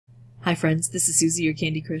Hi friends, this is Suzy, your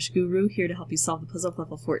Candy Crush Guru, here to help you solve the puzzle of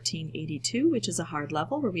level 1482, which is a hard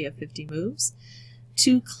level where we have 50 moves,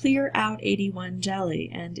 to clear out 81 jelly.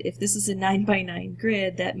 And if this is a 9x9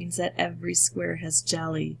 grid, that means that every square has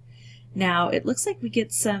jelly. Now, it looks like we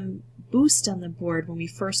get some boost on the board when we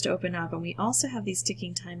first open up, and we also have these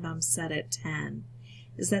ticking time bombs set at 10.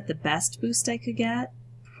 Is that the best boost I could get?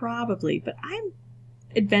 Probably, but I'm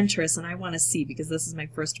adventurous and I want to see because this is my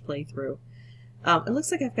first playthrough. It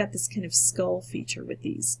looks like I've got this kind of skull feature with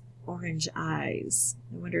these orange eyes.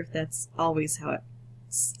 I wonder if that's always how it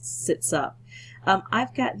sits up.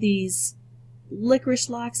 I've got these licorice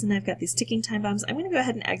locks and I've got these ticking time bombs. I'm going to go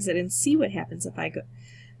ahead and exit and see what happens if I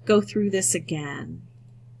go through this again.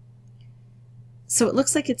 So it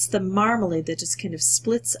looks like it's the marmalade that just kind of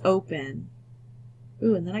splits open.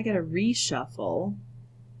 Ooh, and then I got to reshuffle.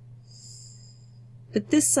 But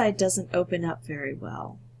this side doesn't open up very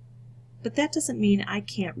well. But that doesn't mean I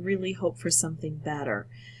can't really hope for something better.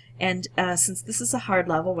 And since this is a hard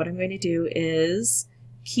level, what I'm going to do is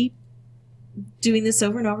keep doing this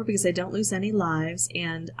over and over because I don't lose any lives,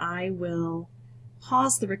 and I will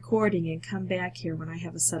pause the recording and come back here when I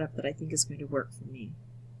have a setup that I think is going to work for me.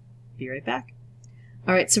 Be right back.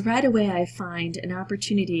 Alright, so right away I find an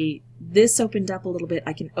opportunity. This opened up a little bit.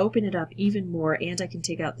 I can open it up even more, and I can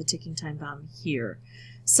take out the ticking time bomb here.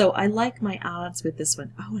 So I like my odds with this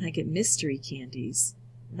one. Oh, and I get mystery candies.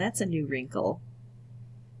 That's a new wrinkle.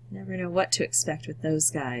 Never know what to expect with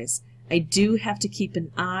those guys. I do have to keep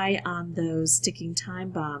an eye on those ticking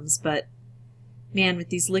time bombs, but man, with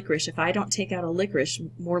these licorice, if I don't take out a licorice,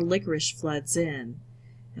 more licorice floods in,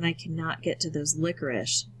 and I cannot get to those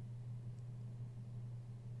licorice.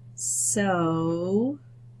 So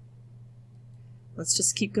let's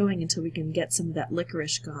just keep going until we can get some of that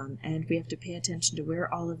licorice gone, and we have to pay attention to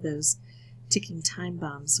where all of those ticking time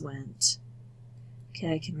bombs went.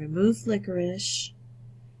 Okay, I can remove licorice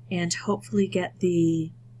and hopefully get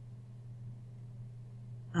the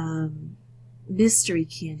mystery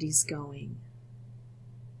candies going.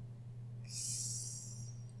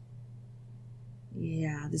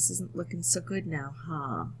 Yeah, this isn't looking so good now,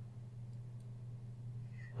 huh?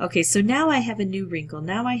 Okay, so now I have a new wrinkle.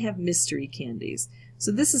 Now I have mystery candies.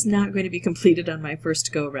 So this is not going to be completed on my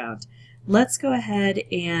first go-round. Let's go ahead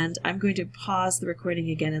and I'm going to pause the recording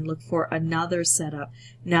again and look for another setup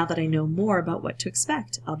now that I know more about what to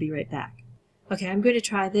expect. I'll be right back. Okay, I'm going to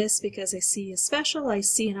try this because I see a special. I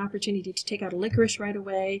see an opportunity to take out a licorice right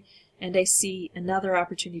away, and I see another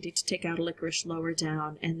opportunity to take out a licorice lower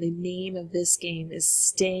down. And the name of this game is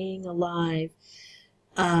Staying Alive.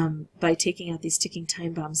 By taking out these ticking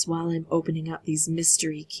time bombs while I'm opening up these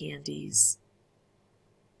mystery candies.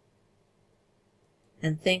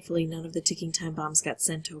 And thankfully none of the ticking time bombs got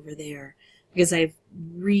sent over there because I've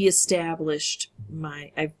reestablished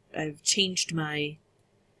my, I've changed my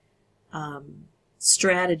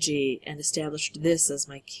strategy and established this as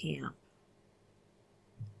my camp.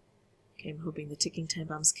 Okay, I'm hoping the ticking time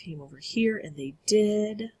bombs came over here, and they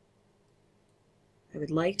did. I would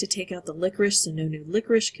like to take out the licorice so no new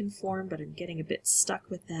licorice can form, but I'm getting a bit stuck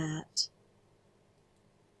with that.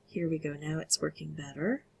 Here we go. Now it's working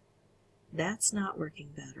better. That's not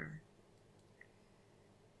working better.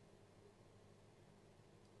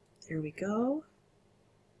 There we go.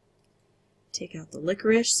 Take out the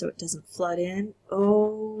licorice so it doesn't flood in.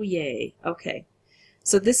 Oh, yay. Okay.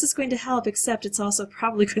 So this is going to help, except it's also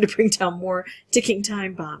probably going to bring down more ticking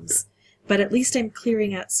time bombs. But at least I'm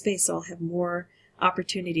clearing out space, so I'll have more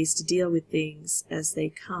opportunities to deal with things as they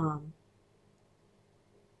come,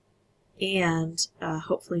 and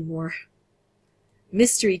hopefully more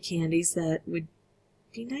mystery candies that would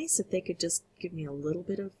be nice if they could just give me a little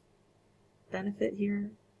bit of benefit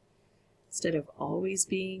here instead of always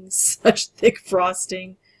being such thick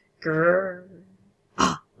frosting. Grrr.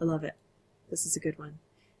 Ah, I love it. This is a good one.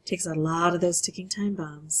 Takes out a lot of those ticking time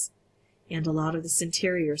bombs and a lot of this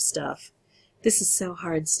interior stuff. This is so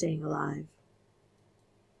hard staying alive.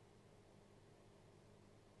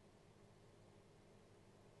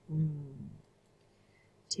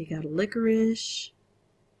 Take out a licorice,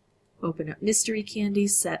 open up mystery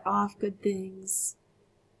candies, set off good things.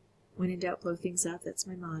 When in doubt, blow things up. That's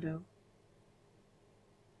my motto.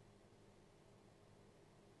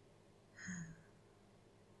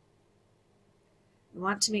 I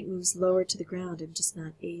want to make moves lower to the ground. I'm just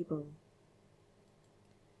not able.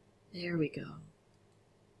 There we go.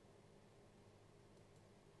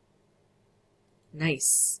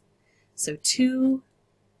 Nice. So 2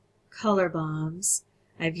 color bombs.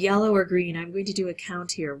 I have yellow or green. I'm going to do a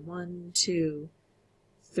count here. 1, 2,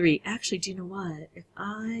 3. Actually, do you know what? If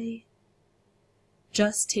I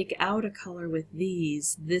just take out a color with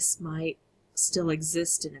these, this might still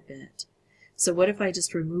exist in a bit. So what if I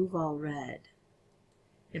just remove all red?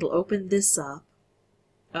 It'll open this up.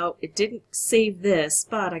 Oh, it didn't save this,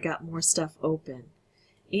 but I got more stuff open.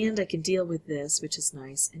 And I can deal with this, which is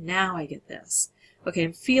nice. And now I get this. Okay,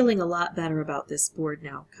 I'm feeling a lot better about this board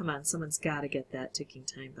now. Come on, someone's got to get that ticking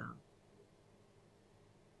time bomb.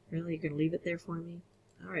 Really? You're going to leave it there for me?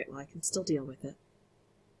 Alright, well, I can still deal with it.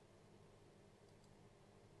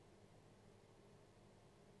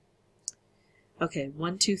 Okay,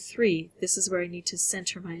 1, 2, 3. This is where I need to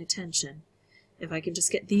center my attention. If I can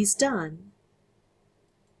just get these done,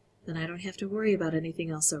 then I don't have to worry about anything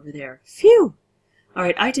else over there. Phew!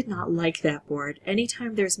 Alright, I did not like that board.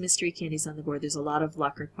 Anytime there's mystery candies on the board, there's a lot of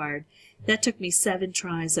luck required. That took me 7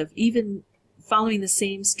 tries of even following the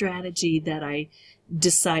same strategy that I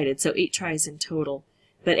decided, so 8 tries in total.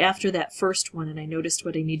 But after that first one, and I noticed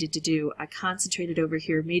what I needed to do, I concentrated over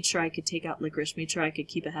here, made sure I could take out licorice, made sure I could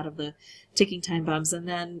keep ahead of the ticking time bombs, and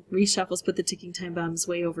then reshuffles put the ticking time bombs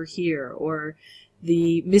way over here, or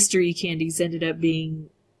the mystery candies ended up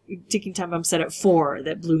being ticking time bomb set at 4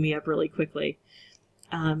 that blew me up really quickly.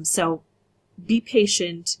 So be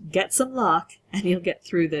patient, get some luck, and you'll get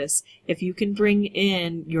through this. If you can bring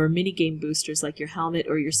in your minigame boosters like your helmet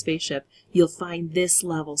or your spaceship, you'll find this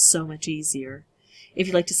level so much easier. If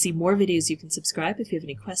you'd like to see more videos, you can subscribe. If you have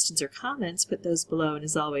any questions or comments, put those below. And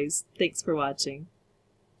as always, thanks for watching.